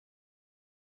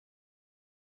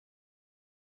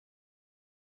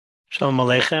Shalom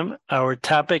Aleichem. Our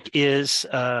topic is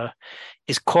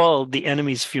called the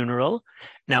enemy's funeral.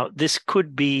 Now, this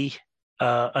could be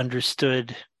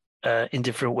understood in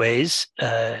different ways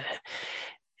as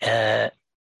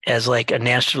like a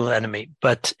national enemy,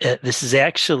 but this is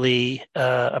actually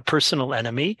a personal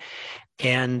enemy.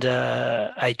 And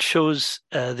I chose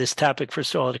this topic.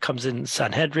 First of all, it comes in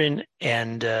Sanhedrin,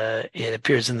 and it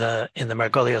appears in the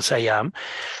Margolios Hayam.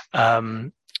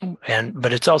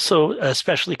 But it's also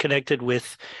especially connected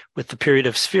with the period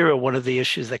of Sphira. One of the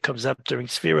issues that comes up during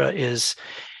Sphira is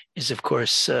of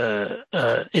course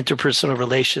interpersonal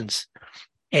relations,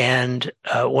 and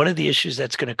one of the issues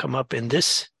that's going to come up in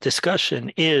this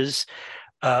discussion is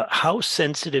how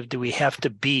sensitive do we have to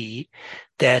be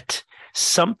that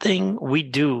something we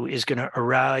do is going to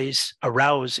arouse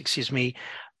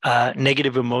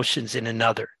negative emotions in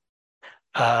another.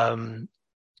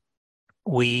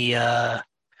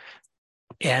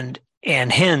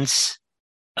 And hence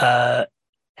the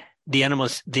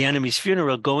enemy's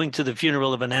funeral, going to the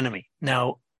funeral of an enemy.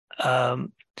 Now,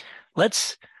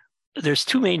 there's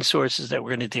two main sources that we're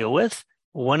going to deal with.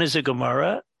 One is a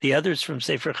Gemara, the other is from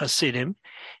Sefer Hasidim,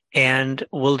 and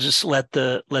we'll just let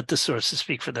the sources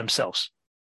speak for themselves.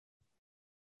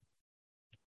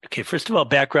 Okay, first of all,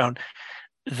 background.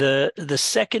 The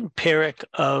second parak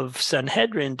of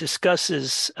Sanhedrin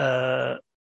discusses the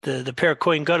parak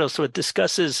Kohen Gadol, so it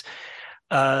discusses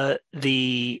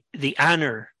the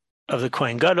honor of the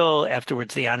Kohen Gadol,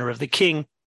 afterwards the honor of the king,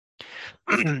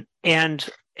 and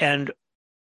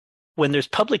when there's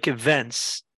public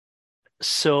events,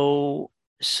 so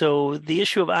the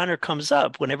issue of honor comes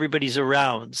up when everybody's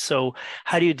around. So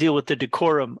how do you deal with the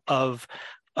decorum of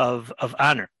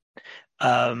honor?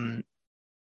 Again,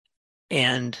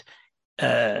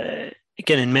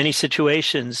 in many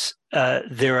situations,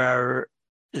 there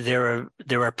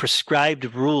are prescribed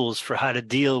rules for how to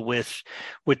deal with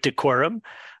decorum,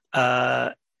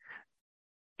 and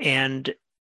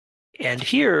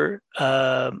here,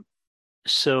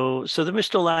 so the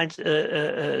Mishnah line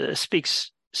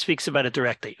speaks about it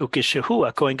directly.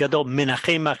 Ukeshehu Kohen Gadol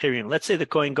menachem acherim. Let's say the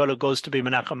Kohen Gadol goes to be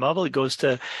menachem avel, he goes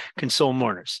to console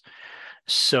mourners.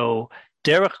 So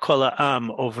derech kol ha'am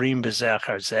ovrim b'zeh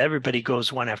achar zeh. Everybody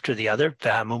goes one after the other.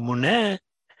 V'hamumuneh,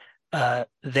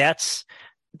 that's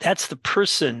the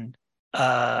person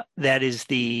that is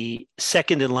the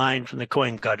second in line from the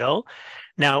Kohen Gadol.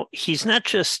 Now, he's not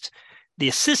just the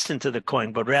assistant to the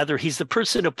Kohen, but rather he's the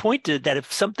person appointed that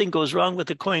if something goes wrong with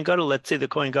the Kohen Gadol, let's say the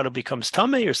Kohen Gadol becomes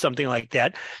Tameh or something like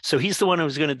that, so he's the one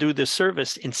who's going to do the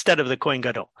service instead of the Kohen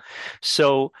Gadol.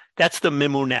 So that's the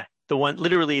Memuneh, the one,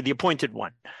 literally the appointed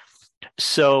one.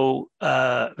 So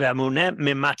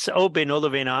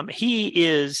he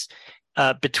is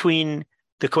between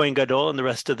the Kohen Gadol and the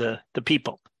rest of the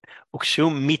people. When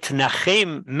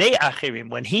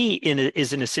he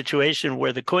is in a situation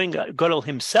where the Kohen Gadol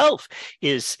himself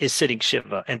is sitting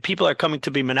shiva, and people are coming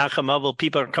to be menachem avel,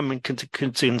 people are coming to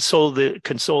console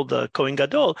the Kohen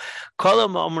Gadol,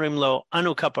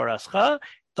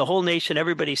 the whole nation,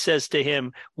 everybody says to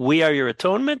him, "We are your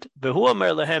atonement." You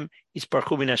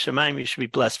should be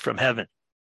blessed from heaven.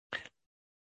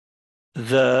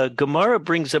 The Gemara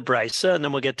brings a brisa, and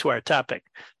then we'll get to our topic.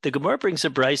 The Gemara brings a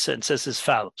brisa and says as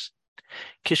follows: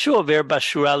 Kishu over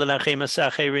bashura lenachem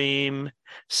asacherim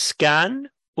skan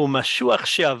umashuach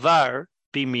she'avar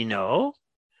bimino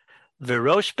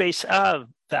v'rosh beis av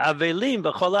v'avelim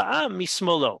v'chol ha'am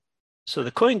mismolo. So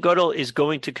the Kohen Gadol is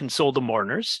going to console the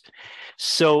mourners.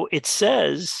 So it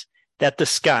says that the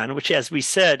skan, which, as we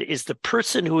said, is the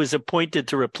person who is appointed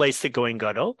to replace the Kohen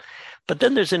Gadol, but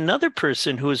then there's another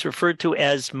person who is referred to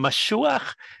as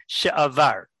mashuach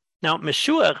she'avar. Now,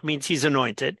 mashuach means he's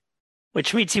anointed,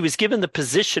 which means he was given the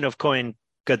position of Kohen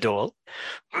Gadol,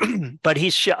 but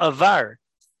he's she'avar.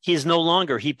 He is no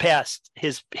longer. He passed.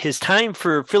 His time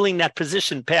for filling that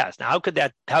position passed. Now, how could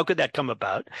that come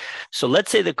about? So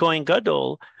let's say the Kohen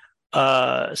Gadol,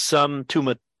 some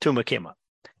tuma came up,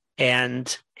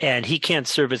 and he can't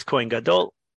serve as Kohen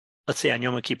Gadol. Let's say on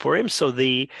Yom Kippurim.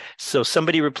 So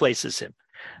somebody replaces him,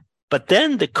 but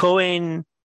then the Kohen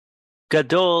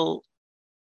Gadol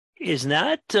is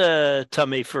not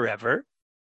tamei forever,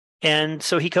 and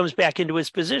so he comes back into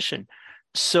his position.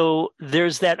 So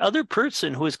there's that other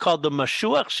person who is called the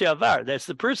Mashuach She'avar. That's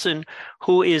the person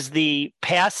who is the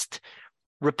past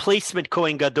replacement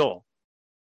Kohen Gadol.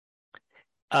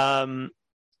 So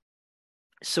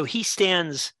he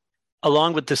stands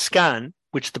along with the Skan,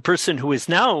 which the person who is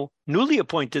now newly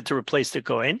appointed to replace the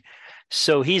Kohen.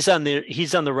 So he's on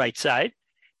the right side,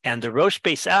 And the Rosh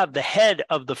Beis Av, the head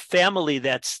of the family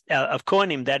that's of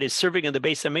Kohanim that is serving in the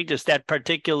Beis Hamikdash, that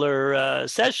particular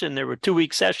session, there were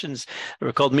 2-week sessions. They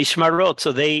were called Mishmarot.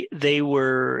 So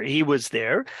he was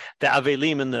there. The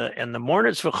Avelim and the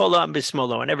mourners for Chola and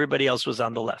Bismolo, and everybody else was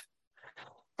on the left.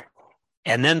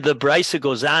 And then the Brisa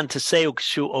goes on to say,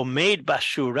 Omeid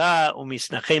Bashura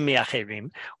umisnachem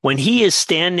me'acherim, when he is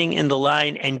standing in the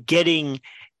line and getting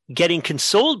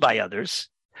consoled by others.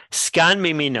 Skan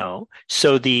Mimino,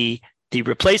 so the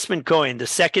replacement Kohen, the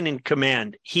second in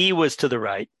command, he was to the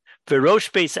right. Verosh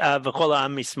Beis Av v'chol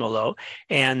ha'am mismolo,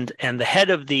 and the head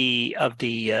of the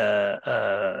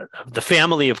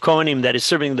family of Kohanim that is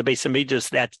serving the Beis Hamikdash,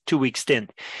 that 2-week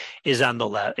stint, is on the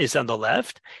left,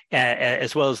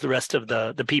 as well as the rest of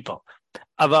the people.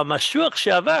 Aval Mashuach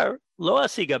Shavar lo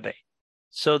asigabe.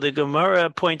 So the Gemara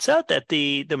points out that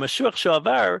the Mashuach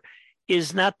Shavar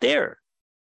is not there.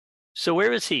 So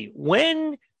where is he?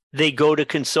 When they go to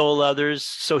console others,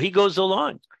 so he goes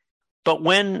along. But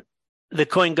when the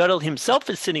Kohen Gadol himself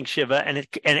is sitting Shiva and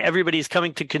everybody's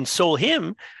coming to console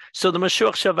him, so the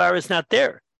Mashuach Shavar is not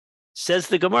there. Says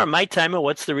the Gemara, my timer,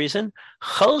 what's the reason?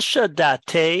 Chalsha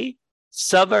date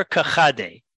savar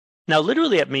kachade. Now,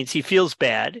 literally, it means he feels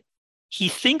bad. He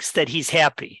thinks that he's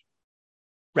happy.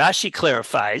 Rashi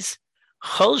clarifies,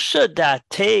 Chalsha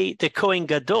date the Kohen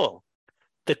Gadol.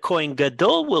 The Kohen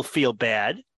Gadol will feel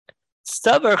bad.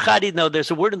 Savar chadi, no,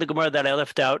 there's a word in the Gemara that I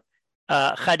left out,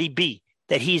 chadi bi,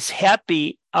 that he's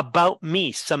happy about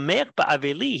me. Samer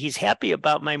ba'aveli, he's happy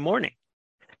about my mourning.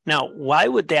 Now, why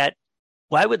would that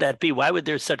be? Why would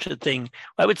there such a thing?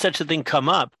 Why would such a thing come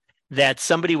up that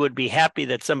somebody would be happy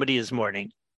that somebody is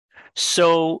mourning?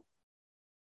 So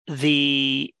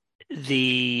the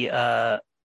Mashuach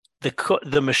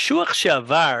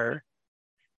Shavar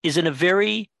is in a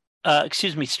very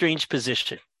strange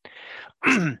position.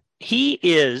 He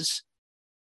is,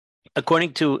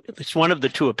 according to at least one of the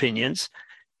two opinions,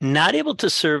 not able to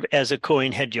serve as a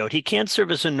Kohen Hedyot. He can't serve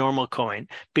as a normal Kohen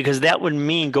because that would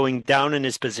mean going down in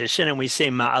his position. And we say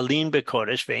Ma'alin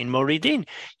bekodesh ve'in moridin.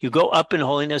 You go up in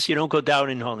holiness, you don't go down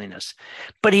in holiness.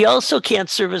 But he also can't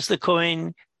serve as the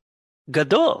Kohen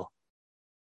Gadol.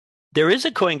 There is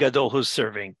a Kohen Gadol who's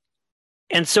serving.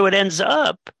 And so it ends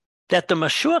up that the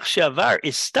Mashuach Shavar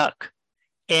is stuck,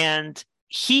 and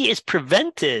he is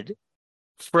prevented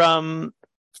from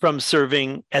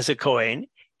serving as a Kohen.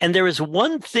 And there is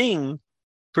one thing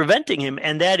preventing him,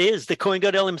 and that is the Kohen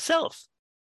Gadol himself.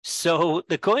 So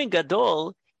the Kohen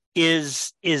Gadol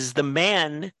is the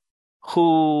man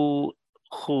who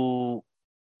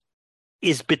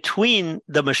is between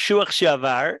the Mashuach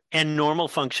Shavar and normal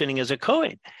functioning as a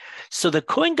Kohen. So the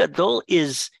Kohen Gadol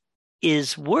is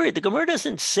worried. The Gemara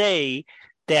doesn't say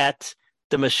that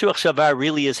the Mashuach Shavar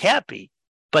really is happy,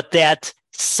 but that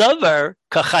Savar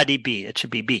kachadi bi, it should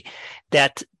be bi,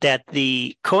 that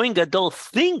the Kohen Gadol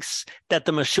thinks that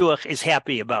the Mashuach is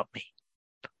happy about me.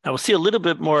 Now we'll see a little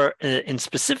bit more in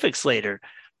specifics later,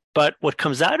 but what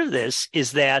comes out of this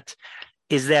is that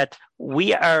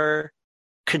we are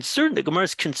concerned, the Gemara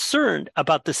is concerned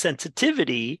about the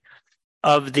sensitivity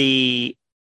of the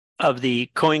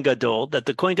Kohen Gadol, that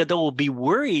the Kohen Gadol will be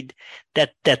worried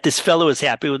that this fellow is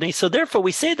happy with me. So therefore,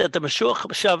 we say that the Mashuach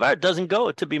Shavar doesn't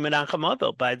go to be Menachem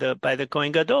Avil by the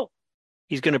Kohen Gadol.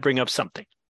 He's going to bring up something.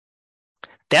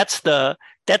 That's the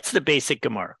basic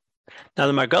Gemara. Now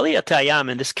the Margali Atayam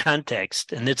in this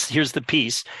context, and here's the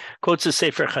piece, quotes the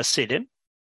Sefer Hasidim.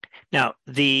 Now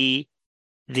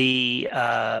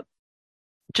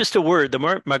just a word, the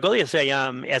Margolius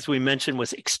Hayam, as we mentioned,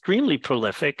 was extremely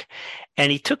prolific,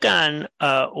 and he took on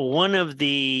one of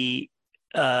the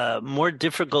more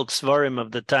difficult svarim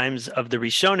of the times of the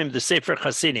Rishonim, the Sefer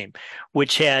Hasidim,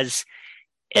 which has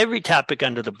every topic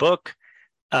under the book,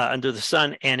 under the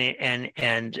sun, and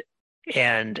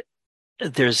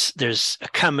there's a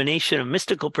combination of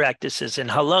mystical practices and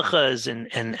halachas and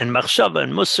machshava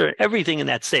and musar, everything in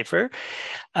that Sefer.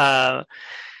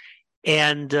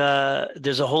 And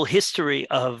there's a whole history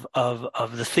of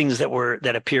the things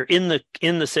that appear in the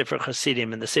Sefer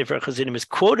Hasidim, and the Sefer Hasidim is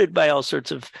quoted by all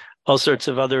sorts of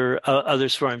other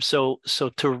svarim. So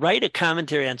to write a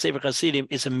commentary on Sefer Hasidim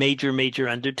is a major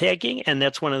undertaking, and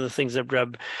that's one of the things that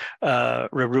Reb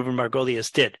Reuven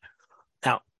Margolius did.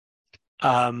 Now,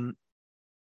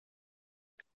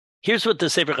 here's what the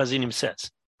Sefer Hasidim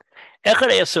says: there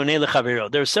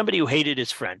was somebody who hated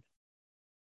his friend.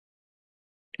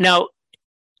 Now,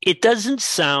 it doesn't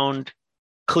sound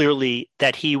clearly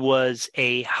that he was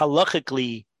a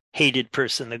halachically hated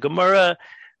person. The Gemara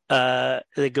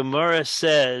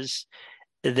says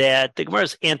that the Gemara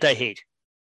is anti-hate.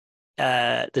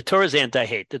 the Torah is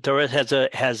anti-hate. The Torah has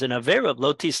an avera of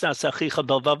lo tisnas achicha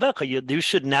belvavecha. You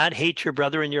should not hate your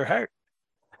brother in your heart.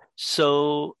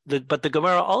 So, but the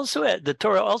Gemara also, the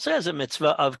Torah also has a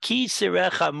mitzvah of ki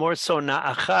sirecha morso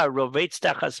na'acha rovetz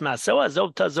tachas maso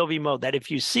azov tazov imo. That if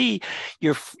you see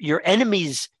your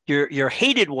enemies, your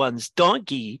hated one's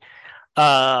donkey,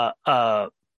 weighted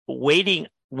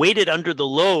under the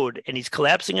load, and he's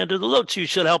collapsing under the load, so you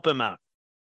should help him out.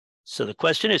 So the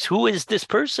question is, who is this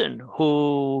person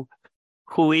who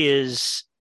is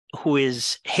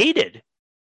hated?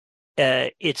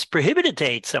 It's prohibited to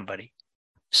hate somebody.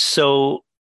 So,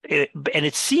 and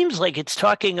it seems like it's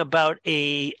talking about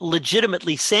a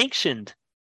legitimately sanctioned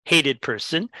hated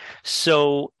person.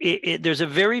 So there's a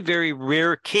very, very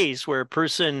rare case where a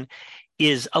person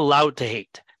is allowed to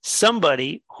hate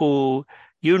somebody who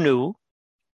you knew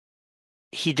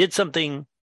he did something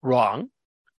wrong.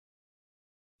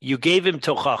 You gave him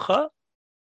tochacha,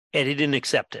 and he didn't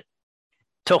accept it.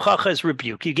 Tochacha is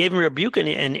rebuke. You gave him rebuke,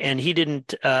 and he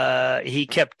didn't.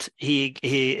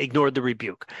 He ignored the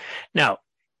rebuke. Now,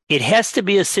 it has to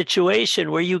be a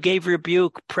situation where you gave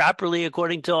rebuke properly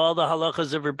according to all the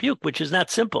halachas of rebuke, which is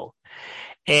not simple.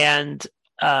 And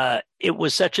it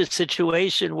was such a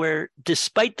situation where,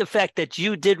 despite the fact that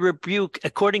you did rebuke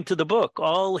according to the book,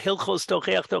 all hilchos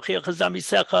tocheach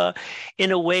hazamisecha,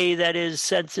 in a way that is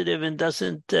sensitive and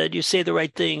doesn't, you say the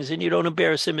right things and you don't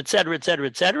embarrass him, etc., etc.,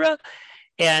 etc.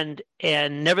 And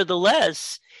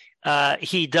nevertheless,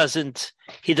 he doesn't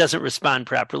respond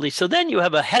properly. So then you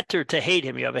have a heter to hate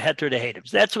him. You have a heter to hate him.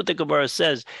 So that's what the Gemara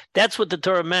says. That's what the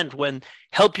Torah meant when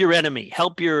help your enemy,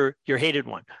 help your hated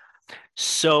one.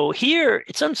 So here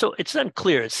it's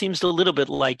unclear. It seems a little bit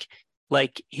like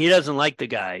he doesn't like the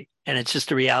guy, and it's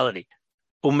just a reality.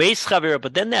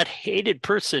 But then that hated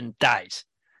person dies.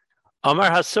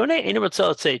 Amar Hasone,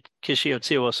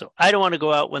 I don't want to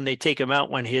go out when they take him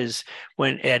out when at his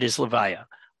levaya.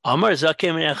 Amar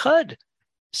Zakem Echad.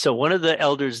 So one of the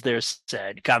elders there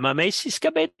said,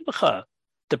 the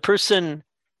person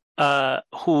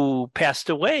who passed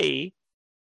away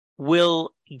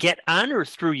will get honor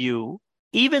through you,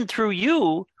 even through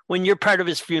you, when you're part of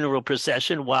his funeral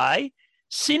procession. Why?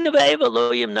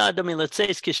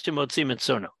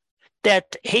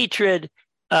 That hatred,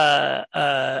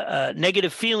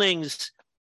 negative feelings,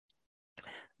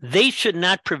 they should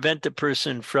not prevent the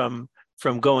person from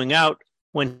going out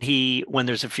when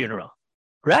there's a funeral.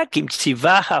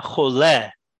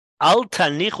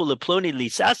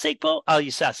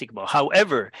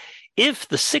 However, if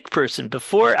the sick person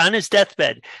on his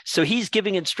deathbed, so he's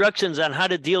giving instructions on how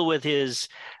to deal with his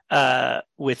body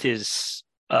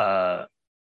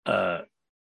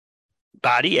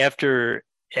after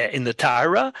in the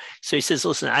Tahara. So he says,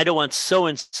 listen, I don't want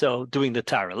so-and-so doing the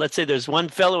Tahara. Let's say there's one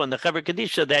fellow in the Chabura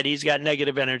Kadisha that he's got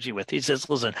negative energy with. He says,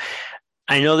 listen,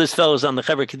 I know this fellow's on the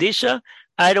Chabura Kadisha.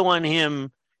 I don't want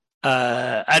him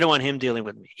dealing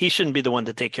with me. He shouldn't be the one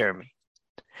to take care of me.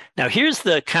 Now, here's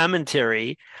the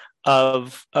commentary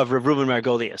of Rav Reuben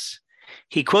Margolius.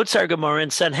 He quotes our Gemara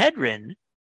in Sanhedrin,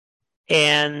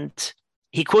 and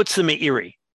he quotes the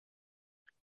Meiri.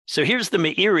 So here's the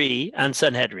Meiri on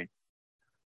Sanhedrin.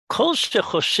 Kol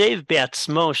shechoshev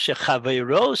be'atzmo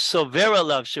shechaveiro sover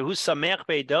alav shehu sameach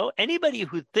beido. Anybody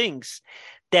who thinks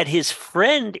that his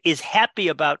friend is happy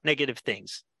about negative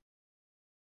things.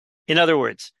 In other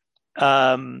words,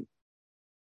 something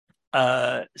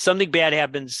bad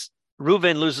happens.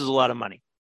 Reuven loses a lot of money.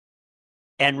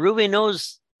 And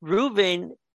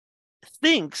Reuven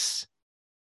thinks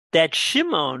that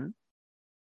Shimon,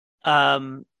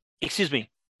 Reuven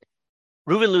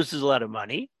loses a lot of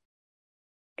money,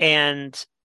 and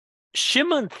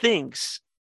Shimon thinks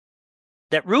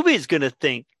that Reuven is going to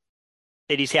think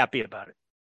that he's happy about it.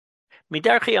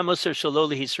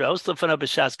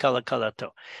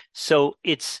 So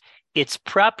it's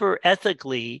proper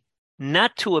ethically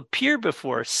not to appear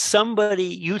before somebody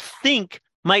you think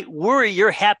might worry you're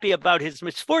happy about his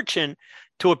misfortune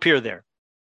to appear there.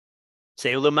 That the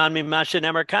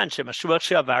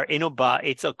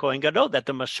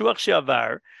Mashuach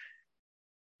She'avar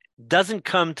doesn't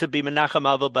come to be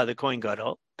Menachem Avil by the Kohen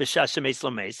Gadol, and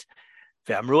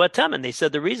they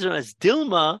said the reason is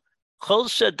Dilma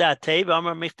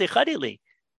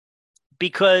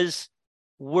because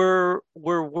we're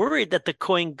worried that the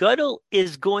Kohen Gadol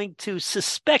is going to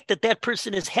suspect that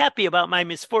person is happy about my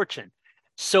misfortune.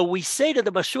 So we say to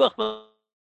the Mashuach,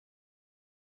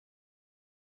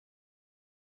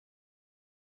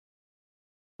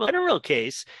 general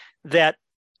case, that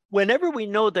whenever we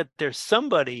know that there's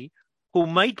somebody who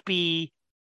might be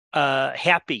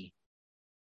happy,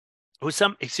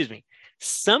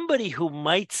 somebody who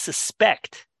might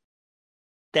suspect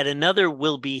that another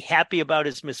will be happy about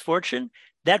his misfortune,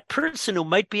 that person who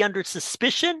might be under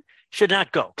suspicion should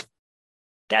not go.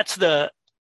 That's the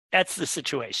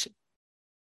situation.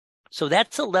 So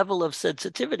that's a level of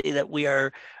sensitivity that we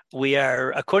are,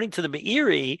 according to the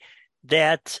Meiri,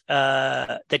 that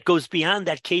goes beyond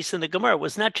that case in the Gemara. It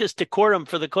was not just decorum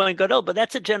for the Kohen Gadol, but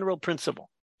that's a general principle,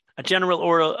 a general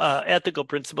oral ethical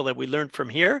principle that we learned from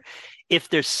here. If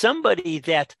there's somebody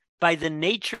that, by the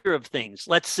nature of things,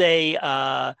 let's take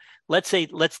our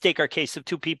case of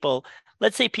two people.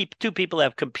 Let's say two people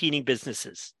have competing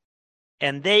businesses,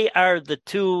 and they are the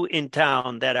two in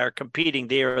town that are competing.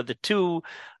 They are the two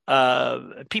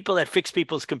people that fix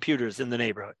people's computers in the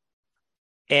neighborhood,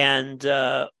 and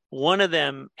one of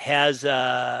them has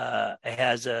a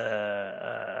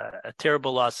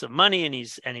terrible loss of money, and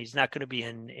he's not going to be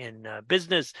in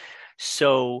business.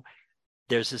 So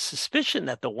there's a suspicion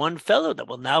that the one fellow that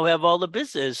will now have all the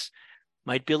business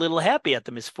might be a little happy at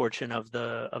the misfortune of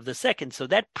the second. So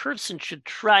that person should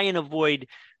try and avoid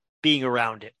being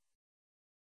around it.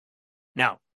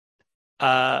 Now,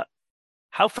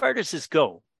 how far does this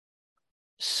go?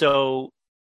 So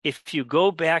if you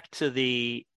go back to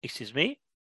the,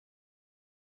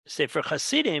 Sefer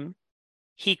Hasidim,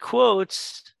 he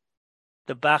quotes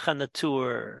the Bach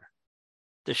Natur,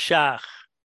 the Shach,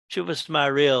 Chuvas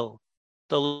Maril,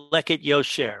 the Leket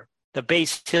Yosher, the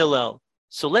Beis Hillel.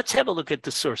 So let's have a look at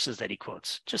the sources that he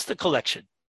quotes, just the collection.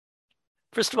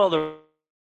 First of all,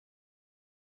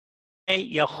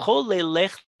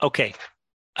 okay.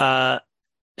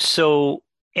 So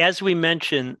as we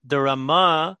mentioned, the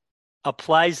Ramah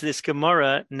applies this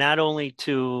Gemara not only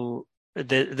to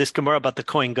this Gemara about the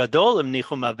Kohen Gadol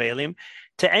Nichum Avelim,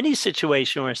 to any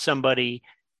situation where somebody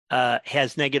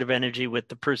has negative energy with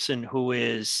the person who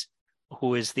is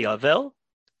the Avel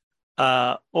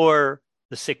or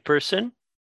the sick person.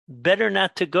 Better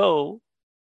not to go,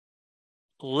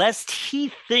 lest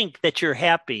he think that you're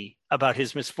happy about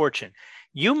his misfortune.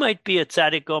 You might be a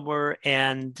tzaddik gomer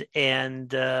and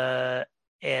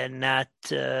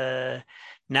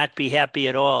not be happy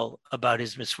at all about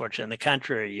his misfortune. On the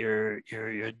contrary, you're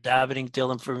davening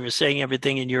till him, you're saying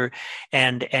everything,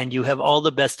 and you have all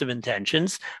the best of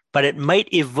intentions, but it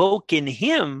might evoke in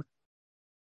him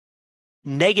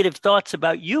negative thoughts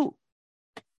about you.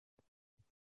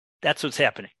 That's what's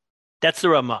happening. That's the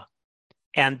Ramah.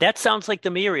 And that sounds like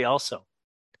the Meiri also,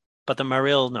 but the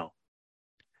Maril, no.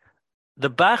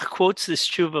 The Bach quotes this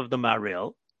tshuva of the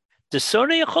Maril.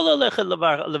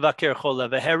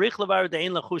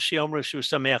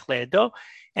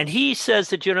 And he says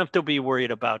that you don't have to be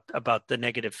worried about the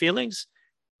negative feelings.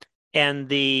 And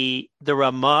the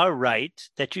Ramah writes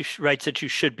that you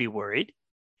should be worried.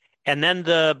 And then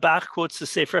the Bach quotes the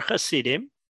Sefer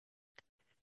Hasidim,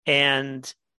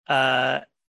 and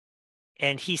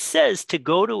he says to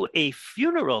go to a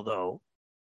funeral, though,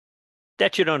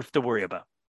 that you don't have to worry about.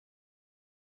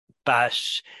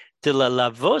 Bash de la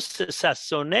lavos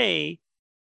sasone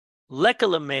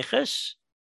lekalameches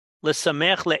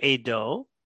lesamech leedo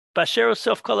basher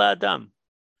sof kol adam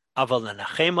aval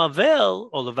lenachem avel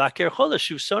or levaker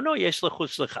cholashu sono yesh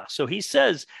lechutz lecha. So he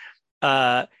says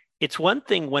it's one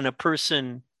thing when a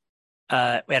person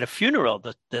at a funeral,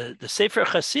 the Sefer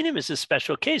Chasidim is a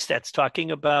special case that's talking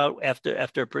about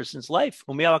after a person's life.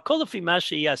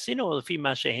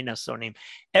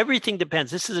 Everything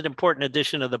depends. This is an important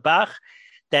addition of the Bach,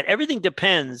 that everything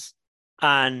depends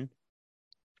on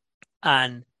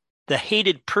the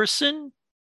hated person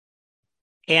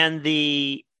and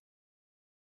the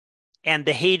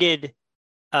hated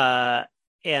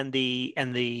and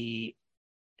the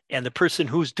person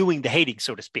who's doing the hating,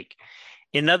 so to speak.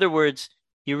 In other words,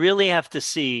 you really have to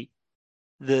see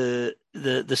the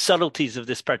subtleties of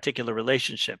this particular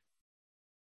relationship.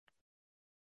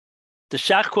 The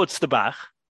Shach quotes the Bach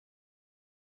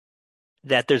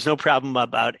that there's no problem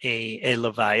about a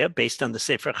levaya based on the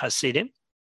Sefer Hasidim,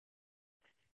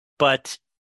 but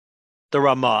the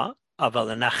Ramah,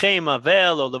 aval nachem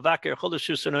avel or levaker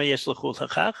cholashu sono yesh l'chul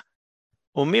hachach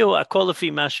umiu akol lefi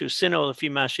mashu sino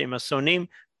lefi mashem asonim.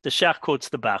 The Shach quotes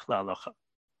the Bach la'alocha.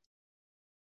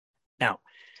 Now,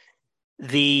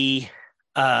 the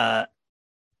Truma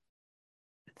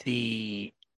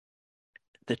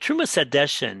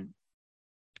Sadeshan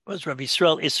was Rabbi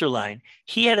Yisrael Isserlein.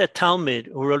 He had a Talmud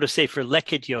who wrote a sefer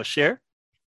Leket Yosher,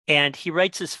 and he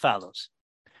writes as follows: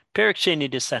 Perek Sheni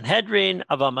de Sanhedrin,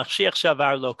 Aval Mashiach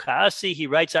Shavar Lo Kaasi. He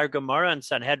writes our Gemara in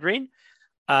Sanhedrin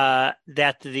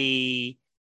that the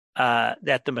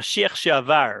Mashiach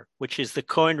Shavar, which is the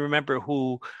Kohen, remember,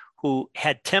 who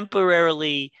had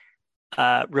temporarily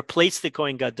replaced the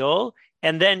Kohen Gadol,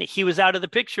 and then he was out of the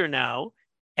picture now,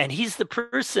 And he's the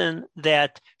person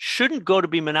that shouldn't go to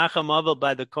be Menachem Avel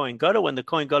by the Kohen Gadol when the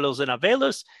Kohen Gadol is in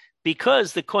Avelus,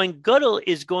 because the Kohen Gadol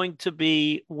is going to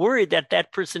be worried that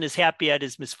that person is happy at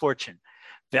his misfortune.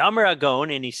 Ve'amar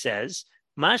Agon, and he says,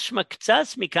 Mashma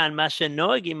k'tzas mikan masha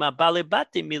noagim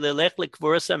ha'balebatim milelech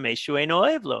lekvoras hameshu eino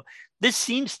oevlo. This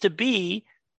seems to be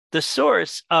the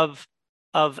source of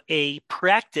a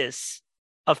practice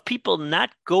of people not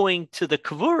going to the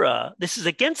kavura. This is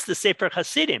against the Sefer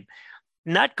Hasidim,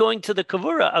 not going to the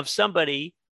kavura of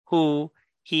somebody who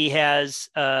he has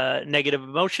negative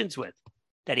emotions with,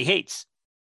 that he hates,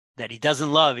 that he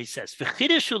doesn't love. He says,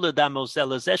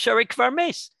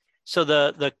 so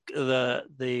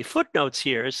the footnotes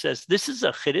here says this is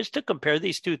a chiddush to compare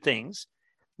these two things.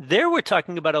 There we're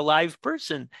talking about a live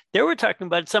person. There we're talking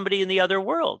about somebody in the other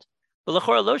world.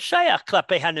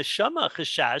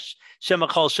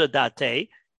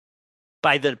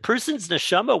 By the person's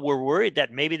neshama, we're worried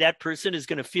that maybe that person is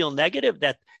going to feel negative,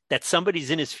 that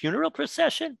somebody's in his funeral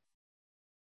procession,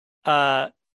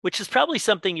 which is probably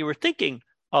something you were thinking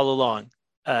all along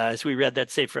as we read that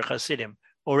Sefer Hasidim.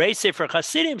 Orei Sefer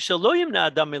Hasidim shelo yimna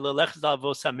adam milelech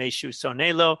zalvos hameshu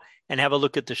sonelo, and have a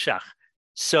look at the Shach.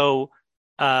 So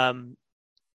there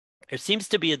seems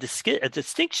to be a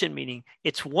distinction, meaning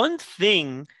it's one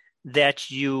thing that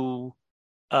you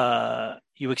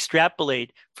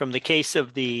extrapolate from the case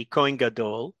of the Kohen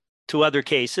Gadol to other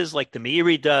cases, like the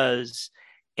Meiri does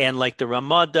and like the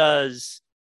Ramah does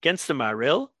against the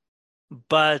Maril,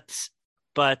 but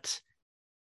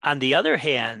on the other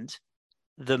hand,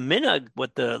 the minhag,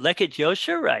 what the Leket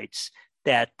Yosher writes,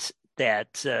 that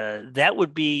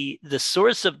would be the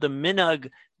source of the minhag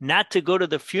not to go to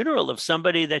the funeral of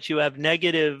somebody that you have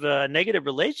negative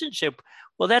relationship.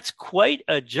 Well, that's quite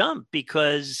a jump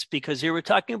because here we're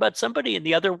talking about somebody in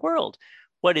the other world.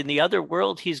 What, in the other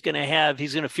world he's going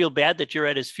to feel bad that you're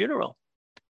at his funeral?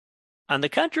 On the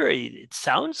contrary, it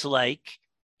sounds like,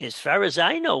 as far as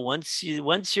I know, once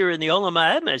you're in the Olam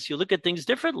HaEmes, you look at things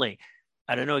differently.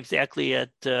 I don't know exactly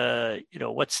at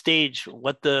what stage,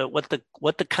 what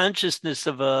the consciousness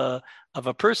of a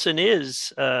person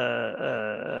is, Hashem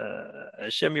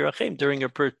Yerachem, during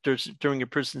a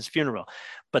person's funeral,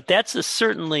 but that's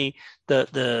certainly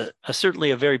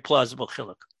certainly a very plausible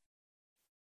chiluk.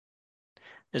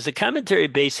 There's a commentary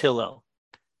Beis Hillel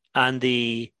on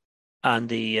the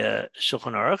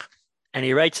Shulchan Aruch, and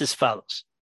he writes as follows: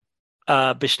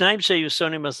 B'shnayim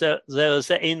she'yusonim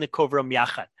ein lekovram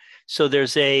yachad. So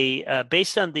there's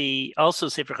based on the also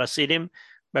Sefer Hasidim,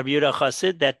 Rabbi Yehuda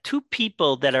Chassid, that two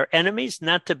people that are enemies,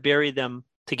 not to bury them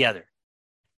together.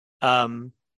 By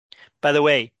the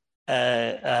way,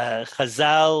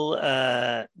 Chazal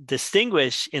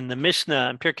distinguish in the Mishnah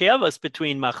and Pirkei Avos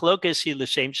between machlokes she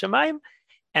l'shem shamayim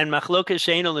and machlokes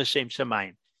she'eino l'shem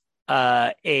shamayim.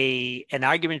 An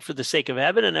argument for the sake of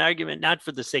heaven and an argument not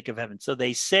for the sake of heaven. So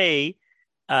they say,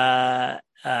 I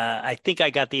think I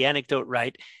got the anecdote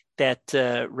right, that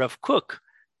Rav Kook,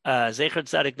 Zecher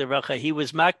Tzadik L'Vracha, he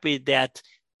was makbid that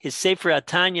his Sefer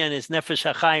Atanya and his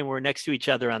Nefesh HaChaim were next to each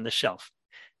other on the shelf.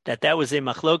 That was a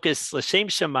machlokes l'shem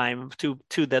shamayim,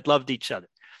 two that loved each other.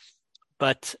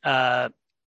 But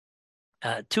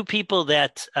two people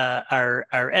that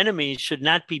are enemies should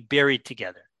not be buried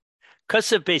together.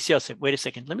 Kasav Beis Yosef. Wait a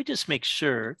second. Let me just make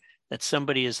sure that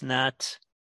somebody is not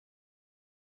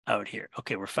out here.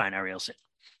 Okay, we're fine. Ariel said.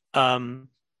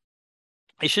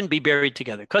 They shouldn't be buried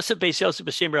together. Kasav Beis Yosef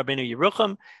b'shem Rabbeinu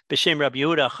Yerucham b'shem Rabbi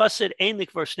Yehuda Chassid ein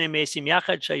likvar shnei meisim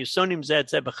yachad shayusonim zeh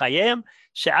zeh b'chayim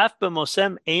she'af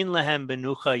b'mosem ein lehem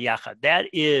benucha yachad. That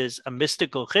is a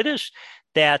mystical chiddush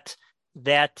that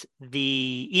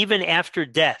even after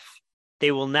death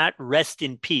they will not rest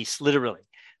in peace, literally.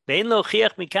 On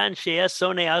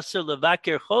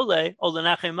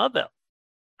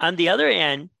the other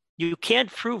hand, you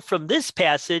can't prove from this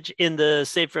passage in the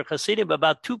Sefer Hasidim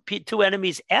about two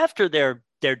enemies after their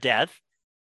death,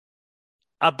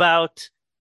 about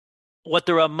what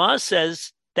the Ramah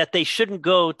says, that they shouldn't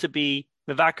go to be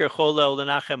mevaker chole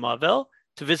l'nachem avel,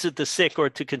 to visit the sick or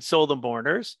to console the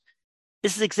mourners.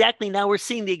 This is exactly, now we're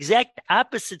seeing the exact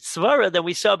opposite svara that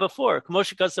we saw before.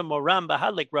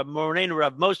 Like Rav Moreno,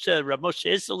 Rav Moshe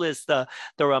Isserles,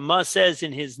 the Ramah says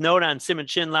in his note on Siman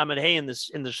Shin Lamed Hey in the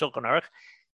Shulchan Aruch,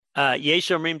 Yesh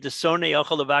Omrim Desone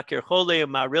Yochel Levaker Chole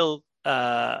Maril,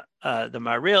 the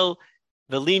Maril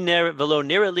Velo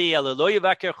Nirali Elo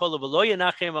Yevaker Chole Velo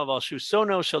Yenachem Aval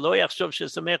Shusono Shalo Yachshov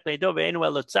Shesamech Leido Ve'enu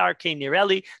Elotzar Kein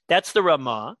Nirali. That's the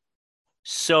Ramah.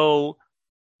 So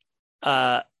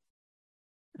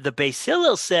the Beis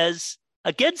Hillel says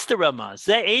against the Ramah,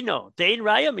 Ze Eino, Dein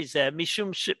Raya Mizeh,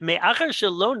 Mishum Me'achar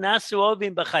Shelo Nasu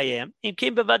Ovim B'Chayem, Im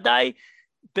Kim B'Vadai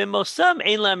b'mosam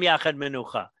ein lam yachad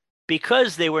menucha,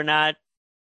 because they were not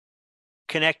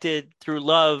connected through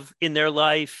love in their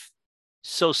life.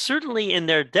 So certainly in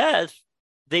their death,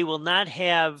 they will not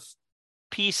have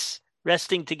peace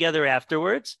resting together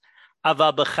afterwards. This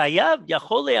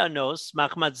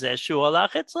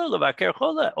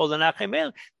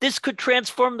could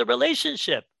transform the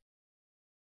relationship.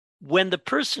 When the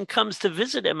person comes to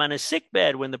visit him on his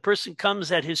sickbed, when the person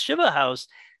comes at his shiva house,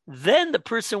 then the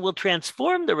person will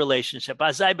transform the relationship.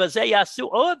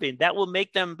 That will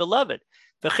make them beloved.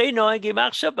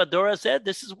 Badora said,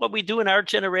 this is what we do in our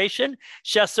generation.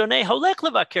 They follow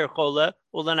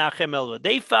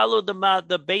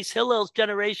the Beis Hillel's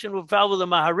generation, would follow the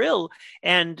Maharil,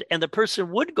 and the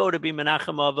person would go to be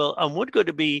Menachem Avel and would go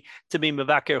to be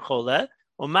Mevaker Chola.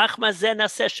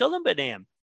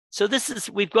 So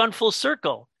we've gone full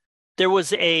circle. There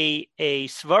was a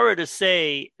svara to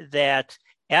say that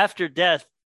after death,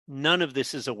 none of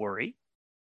this is a worry.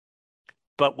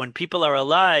 But when people are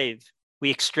alive, we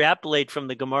extrapolate from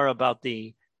the Gemara about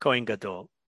the Kohen Gadol,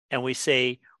 and we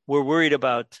say we're worried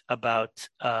about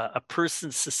a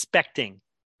person suspecting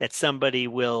that somebody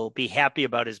will be happy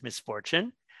about his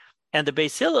misfortune. And the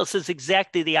Beis Hillel says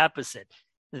exactly the opposite,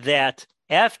 that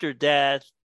after death,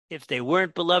 if they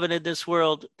weren't beloved in this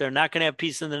world, they're not going to have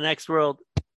peace in the next world.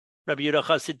 Rabbi Yehuda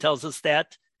Chassid tells us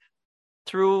that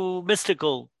through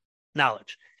mystical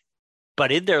knowledge.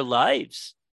 But in their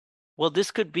lives, well,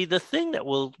 this could be the thing that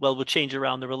will change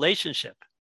around the relationship.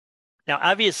 Now,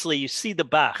 obviously, you see the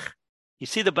Bach. You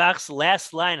see the Bach's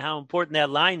last line, how important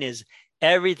that line is.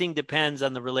 Everything depends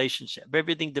on the relationship.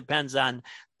 Everything depends on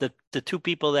the two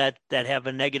people that have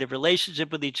a negative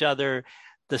relationship with each other,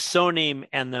 the sonim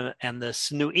and the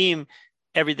snuim.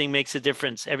 Everything makes a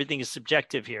difference. Everything is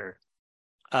subjective here.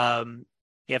 You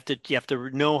have to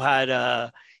know how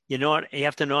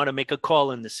to make a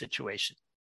call in this situation.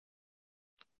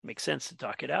 Makes sense to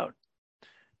talk it out.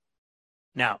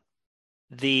 Now,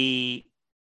 the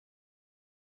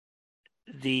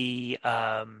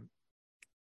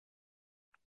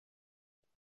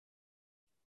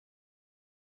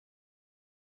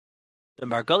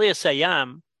Margolia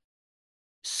Sayam,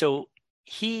 so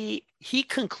he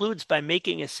concludes by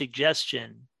making a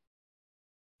suggestion,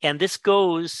 and this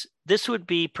would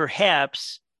be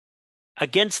perhaps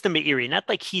against the Meiri, not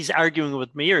like he's arguing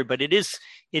with Meiri, but it is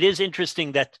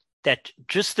interesting that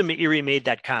just the Meiri made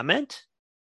that comment.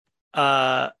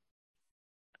 The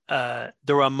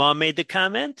Ramah made the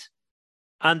comment.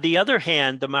 On the other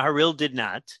hand, the Maharil did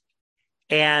not,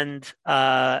 and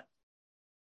the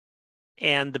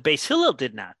Beis Hillel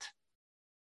did not.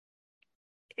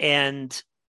 And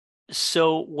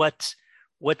so what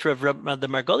the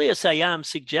Margolia Sayam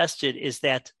suggested is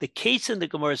that the case in the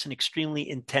Gemara is an extremely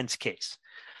intense case.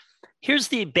 Here's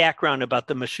the background about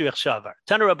the Mashiach Shavar.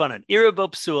 Tana Rabbanan,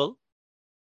 Irabo Psul,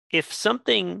 if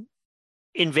something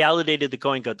invalidated the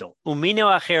Kohen Gadol, Umino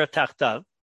Acher Tachtav,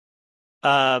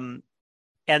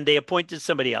 and they appointed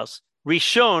somebody else,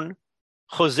 Rishon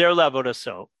Choser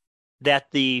Lavodaso, that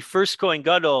the first Kohen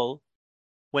Gadol,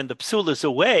 when the Psul is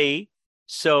away,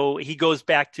 so he goes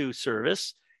back to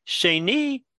service.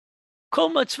 Sheni, Kol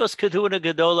Mitzvos Keduna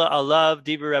Gadola Alav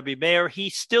Diva Rabbi Meir, he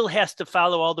still has to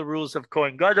follow all the rules of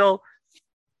Kohen Gadol.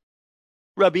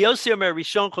 Rabbi Yossi Omer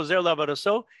Rishon Choser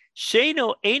Lavodaso,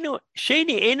 Sheni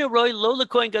Eno Roy Lola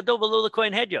Kohen Gadol Lola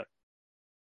Kohen Hedyot.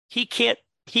 He can't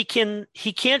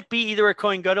be either a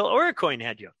Kohen Gadol or a Kohen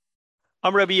Hedyot.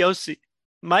 Rabbi Yossi.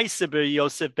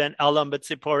 Yosef ben Alam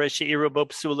Betzipora Sheirabo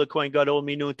Psula Kohen Gadol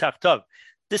Minu Tachtov.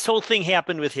 This whole thing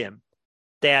happened with him,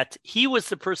 that he was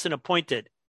the person appointed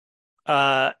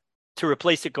to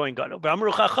replace the Kohen Gadol.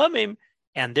 Amru Chachamim,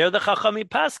 and they're the Chachamim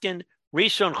Paskin,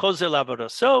 Rishon Choser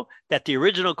Lavodaso, that the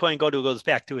original Kohen Gadol goes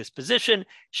back to his position.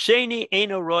 Sheni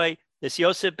Eino Roy, this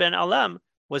Yosef ben Alam,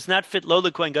 was not fit lo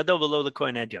the Kohen Gadol, lo the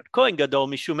Kohen Hedyot. Kohen Gadol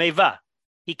Mishum Eva.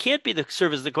 He can't be the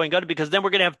serve as the Kohen Gadol, because then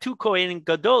we're going to have two Kohen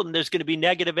Gadol, and there's going to be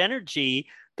negative energy,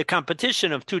 the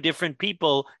competition of two different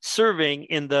people serving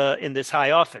in this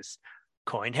high office.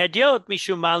 Kohen Hedyot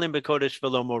Mishum Malim Bekodesh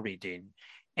Velo Moridin.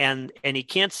 And he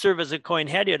can't serve as a Kohen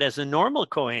Hedyot as a normal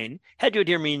Kohen. Hedyot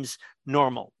here means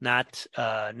normal, not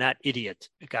idiot,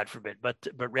 God forbid, but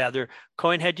rather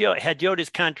Kohen Hedyot. Hedyot is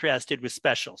contrasted with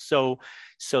special. So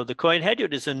the Kohen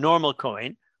Hedyot is a normal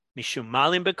Kohen. Mishum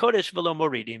malim bekodesh velo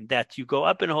moridim, that you go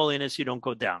up in holiness, you don't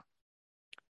go down.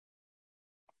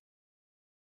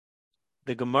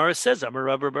 The Gemara says, Amar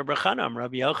Rabbi Barachana, Amar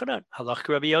Rabbi Yochanan, halach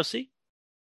Rabbi Yossi,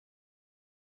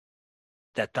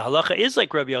 that the halacha is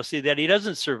like Rabbi Yossi, that he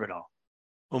doesn't serve at all.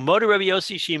 Umoda Rabbi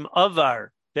Yossi shim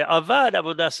avar ve'avad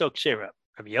avodaso kshera.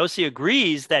 Rabbi Yossi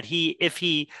agrees that if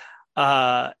he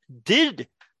did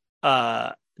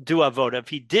do avoda, if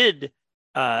he did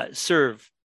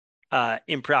serve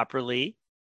improperly,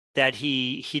 that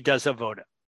he does avoda,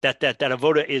 that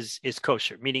avoda is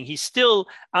kosher, meaning he still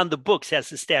on the books has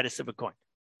the status of a kohen.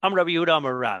 Am Rabbi Yehuda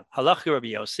Amar Rav, halachi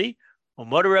Rabbi Yossi,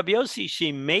 u'moda Rabbi Yossi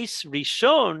she meis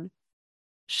rishon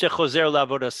shechozer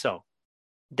la'avoda, so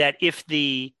that if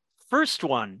the first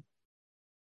one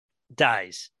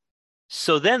dies,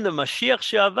 so then the Mashiach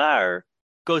she'avar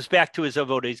goes back to his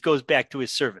avoda, he goes back to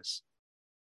his service.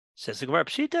 Says the Gemara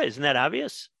Pshita, isn't that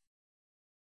obvious?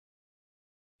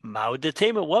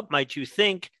 Ma'udetema, what might you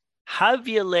think?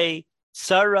 Havyale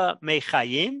tzara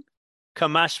mechayim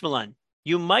kamashmalan.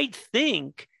 You might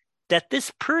think that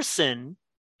this person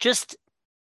just,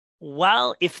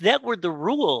 while if that were the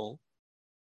rule,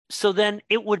 so then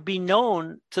it would be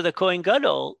known to the Kohen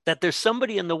Gadol that there's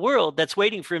somebody in the world that's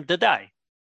waiting for him to die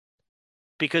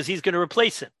because he's going to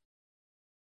replace him.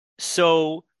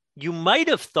 So you might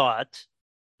have thought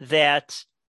that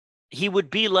he would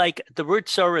be like, the word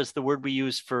tzara is the word we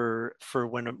use for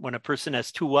when a person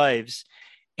has two wives,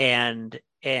 and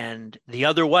the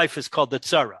other wife is called the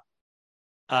tzara.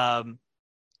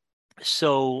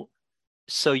 So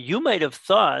you might have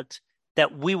thought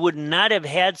that we would not have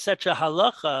had such a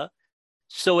halacha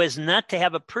so as not to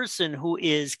have a person who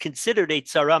is considered a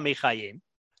tzara mechayim.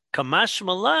 Kamash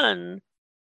malan,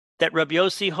 that Rabbi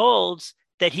Yossi holds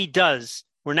that he does.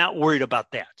 We're not worried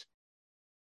about that.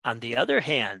 On the other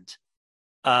hand,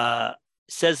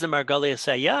 says the Margalia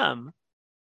Sayam,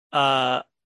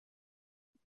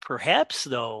 perhaps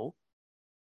though,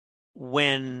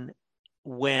 when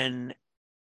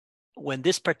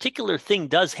this particular thing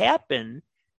does happen,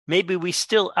 maybe we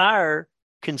still are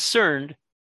concerned,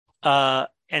 and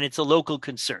it's a local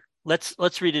concern.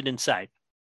 Let's read it inside.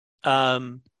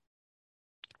 V'yitachen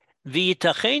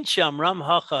she'amram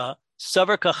hacha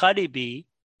savar kachadibi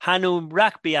hanu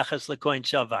rak biyachas lekohen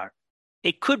shavar.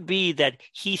 It could be that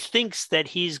he thinks that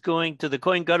he's going to, the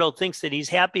Kohen Gadol thinks that he's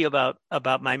happy about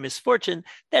my misfortune.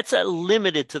 That's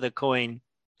limited to the Kohen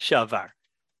Shavar.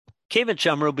 Kevan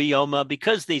Shamru Biyoma,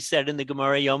 because they said in the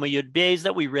Gemara Yoma Yud Beis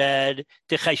that we read,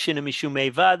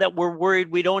 that we're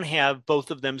worried we don't have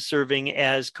both of them serving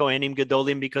as Kohanim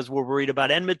Gadolim because we're worried about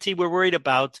enmity. We're worried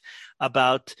about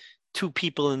two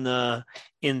people in the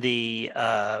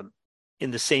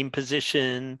same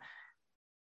position,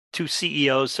 two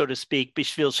CEOs, so to speak.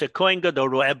 Bishvil shekohen gadol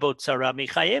ro'eh bo tzara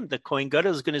michayim. The Kohen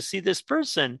Gadol is going to see this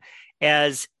person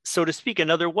as, so to speak,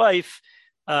 another wife,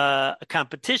 a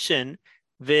competition.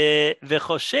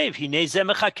 V'choshev hinei zeh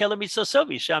mechakeh lemitzosov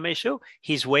yisham eshu.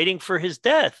 He's waiting for his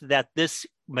death. That this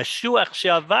Mashiach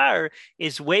she'avar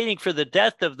is waiting for the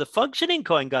death of the functioning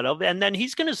Kohen Gadol, and then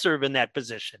he's going to serve in that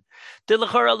position.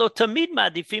 Delachora lo tamid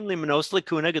ma'adifim limnos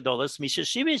lekuna gadolos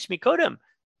mishashimish mikodem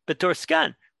b'tor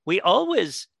skan. We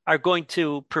always are going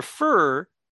to prefer,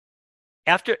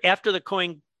 after the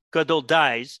Kohen Gadol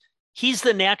dies, he's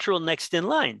the natural next in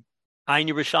line. Ayin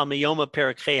Yerushalmi Yoma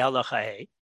Perek Chei Halacha Hei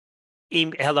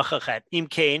Im Halacha Chet Im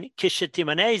Kain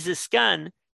Kishetimanei Ziskan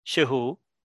Shehu.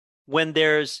 When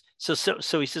there's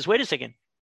so he says, wait a second,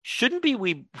 shouldn't we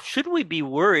be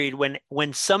worried when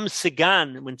some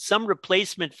sigan, when some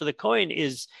replacement for the Kohen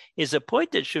is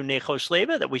appointed,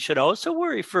 that we should also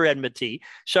worry for enmity.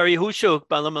 The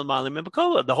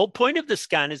whole point of the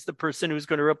skan is the person who's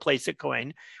going to replace a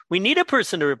Kohen. We need a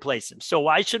person to replace him. So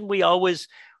why shouldn't we always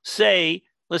say,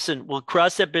 listen, we'll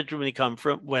cross that bridge when we come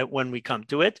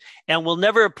to it, and we'll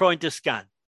never appoint a skan.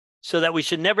 So that we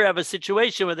should never have a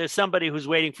situation where there's somebody who's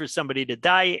waiting for somebody to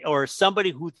die, or somebody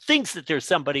who thinks that there's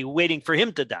somebody waiting for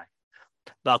him to die.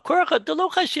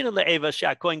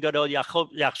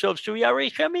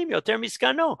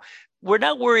 We're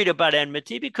not worried about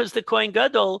enmity because the Kohen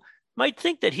Gadol might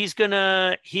think that he's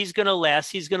gonna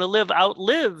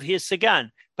outlive his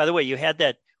Sagan. By the way, you had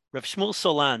that Rav Shmuel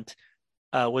Solant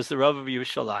was the Rav of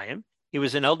Yerushalayim. He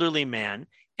was an elderly man,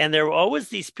 and there were always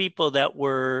these people that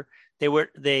were.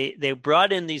 They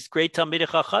brought in these great Talmidei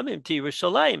Chachamim to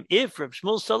Yerushalayim. If Rav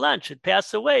Shmuel Solant should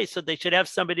pass away, so they should have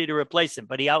somebody to replace him.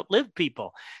 But he outlived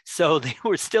people, so they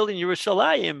were still in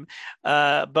Yerushalayim,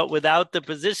 but without the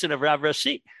position of Rav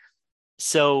Rashi.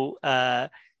 So the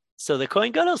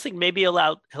Kohen Gadol think maybe he'll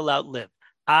outlive.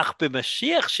 Ach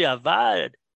b'Mashiach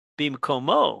she'avad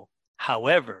b'mkomo.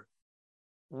 However,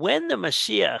 when the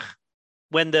Mashiach,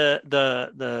 when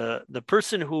the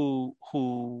person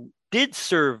who did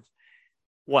serve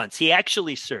once, he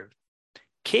actually served.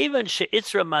 Kevan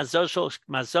she'itzra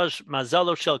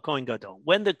mazalo shel Kohen Gadol.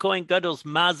 When the Kohen Gadol's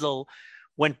mazel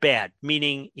went bad,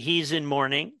 meaning he's in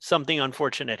mourning, something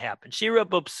unfortunate happened. Shira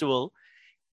b'psul,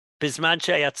 Bizman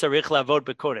shaya tzarich lavod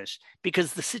b'kodesh,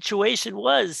 because the situation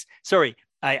was, sorry,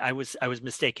 I was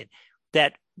mistaken,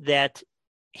 that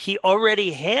he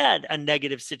already had a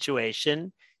negative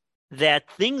situation, that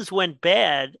things went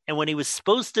bad, and when he was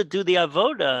supposed to do the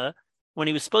avoda, when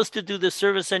he was supposed to do the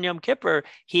service on Yom Kippur,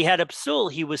 he had a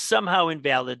psul, he was somehow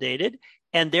invalidated,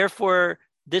 and therefore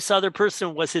this other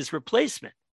person was his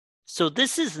replacement. So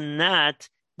this is more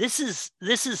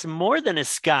than a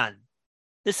skan.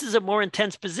 This is a more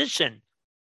intense position.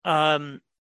 Haya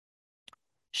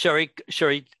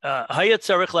tzarich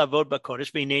lavod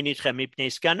b'kodesh v'hinei nidcha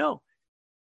mipnei skano.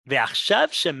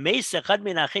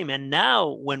 And now,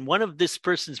 when one of this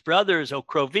person's brothers, or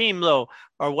krovim lo,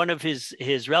 or one of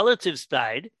his relatives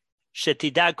died,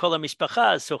 shetidag kol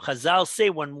hamishpacha. So Chazal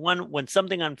say when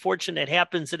something unfortunate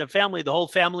happens in a family, the whole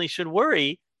family should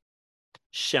worry.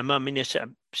 Shema mina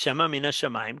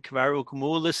shamayim kvar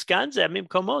ukmu l'skan zemim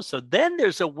komo. So then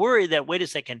there's a worry that, wait a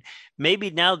second,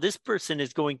 maybe now this person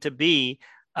is going to be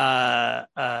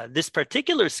this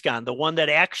particular skan, the one that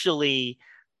actually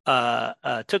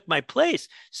took my place.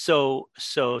 So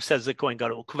says the Kohen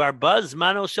Gadol.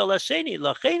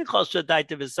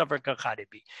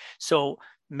 So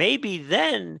maybe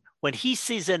then, when he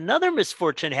sees another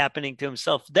misfortune happening to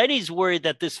himself, then he's worried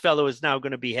that this fellow is now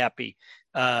going to be happy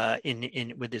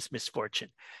in with this misfortune.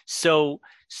 So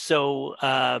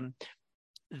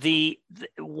the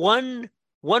one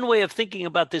way of thinking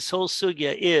about this whole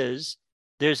sugya is,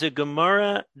 there's a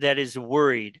Gemara that is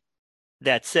worried,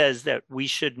 that says that we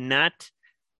should not,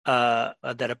 that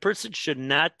a person should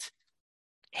not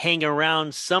hang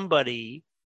around somebody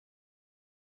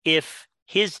if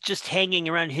his just hanging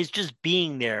around, his just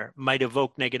being there might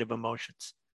evoke negative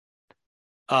emotions.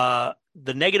 The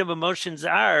negative emotions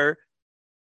are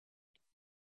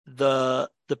the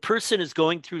person is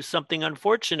going through something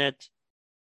unfortunate,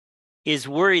 is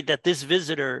worried that this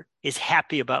visitor is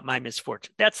happy about my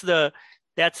misfortune. That's the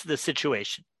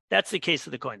situation. That's the case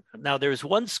of the Kohen. Now, there is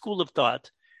one school of thought,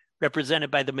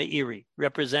 represented by the Meiri,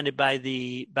 represented by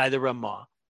the Ramah,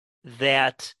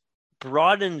 that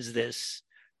broadens this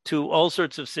to all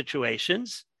sorts of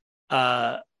situations.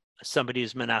 Somebody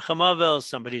is Menachem Avel,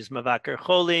 somebody is Mavaker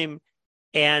Cholim,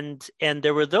 and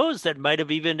there were those that might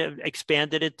have even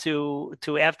expanded it to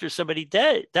after somebody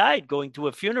died, going to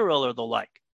a funeral or the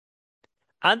like.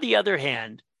 On the other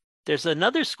hand, there's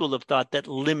another school of thought that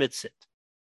limits it.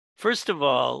 First of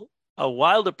all, a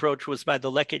wild approach was by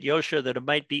the Leket Yosher that it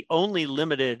might be only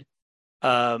limited.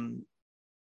 The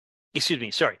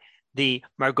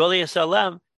Margolius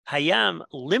Alam Hayam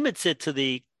limits it to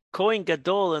the Kohen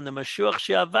Gadol and the Mashuach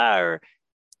She'avar.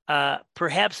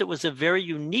 Perhaps it was a very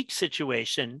unique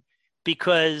situation,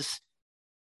 because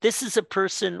this is a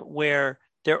person where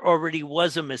there already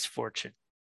was a misfortune.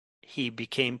 He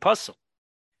became puzzled,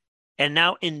 and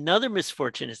now another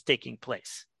misfortune is taking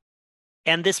place.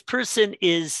 And this person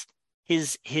is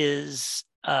his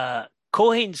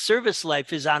Kohen service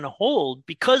life is on hold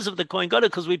because of the Kohen Gadol,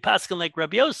 because we paskin like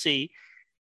Rabbi Yossi,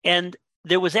 and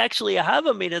there was actually a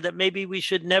Havamina that maybe we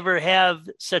should never have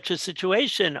such a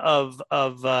situation of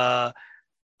having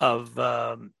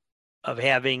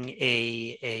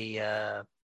a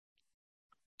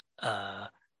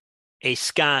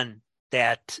skan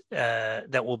that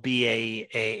will be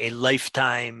a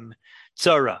lifetime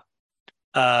tzara.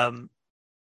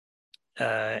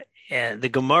 And the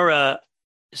Gemara,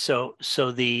 so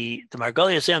the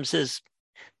Margolius Am says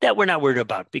that we're not worried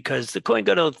about, because the Kohen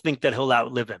Gadol think that he'll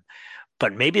outlive him.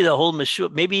 But maybe the whole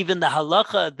Mashuach, maybe even the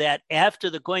halacha that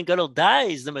after the Kohen Gadol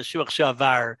dies, the Mashuach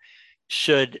Shavar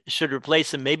should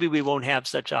replace him. Maybe we won't have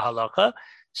such a halacha.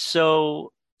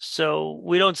 So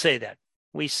we don't say that.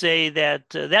 We say that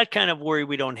that kind of worry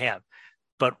we don't have.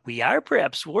 But we are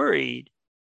perhaps worried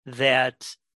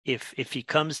that if he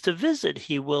comes to visit,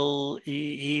 he will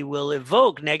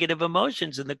evoke negative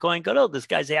emotions in the Kohen Gadol. This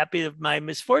guy's happy with my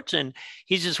misfortune.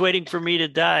 He's just waiting for me to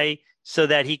die so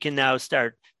that he can now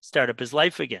start up his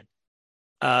life again.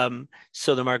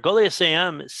 So the Margolius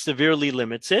Am severely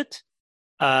limits it.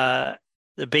 The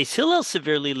Beis Hillel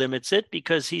severely limits it,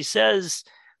 because he says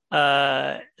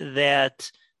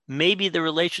that maybe the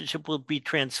relationship will be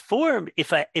transformed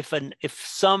if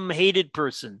some hated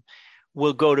person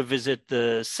will go to visit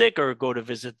the sick or go to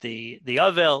visit the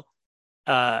Avel.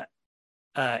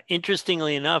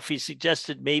 Interestingly enough, he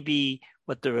suggested maybe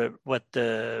what the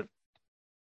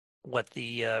Rabbi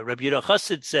Yehuda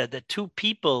Chassid said, that two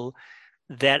people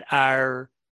that are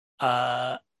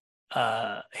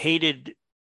hated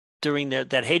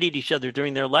that hated each other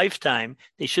during their lifetime,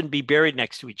 they shouldn't be buried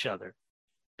next to each other,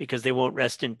 because they won't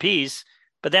rest in peace.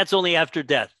 But that's only after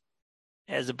death,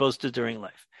 as opposed to during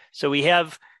life. So we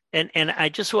have and I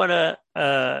just want to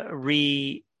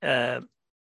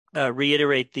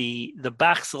reiterate the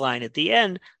Bach's line at the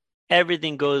end.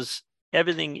 Everything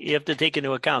you have to take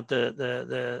into account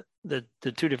the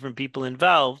two different people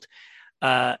involved.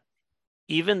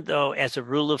 Even though, as a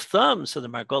rule of thumb, so the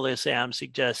Margolei Sayam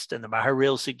suggests and the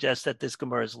Maharil suggests that this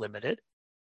Gemara is limited.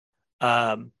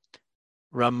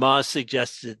 Ramah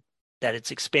suggested that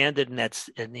it's expanded,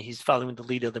 and he's following the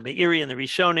lead of the Meiri and the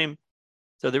Rishonim.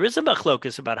 So there is a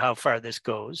machlokus about how far this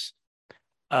goes,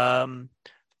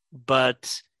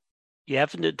 but you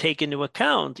have to take into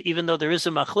account, even though there is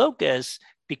a machlokus,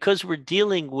 because we're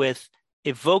dealing with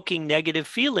evoking negative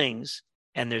feelings,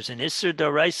 and there's an isser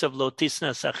d'oraisa of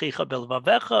lotisna sachicha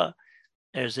belvavecha.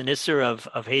 There's an isser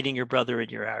of hating your brother in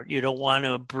your heart. You don't want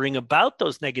to bring about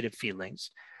those negative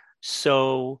feelings,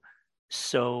 so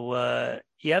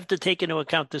you have to take into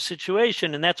account the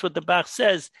situation, and that's what the Bach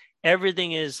says.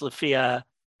 Everything is lefia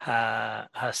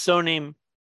hasonim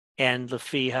and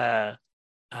lefia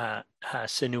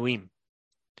hasenuim.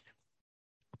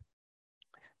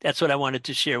 That's what I wanted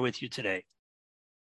to share with you today.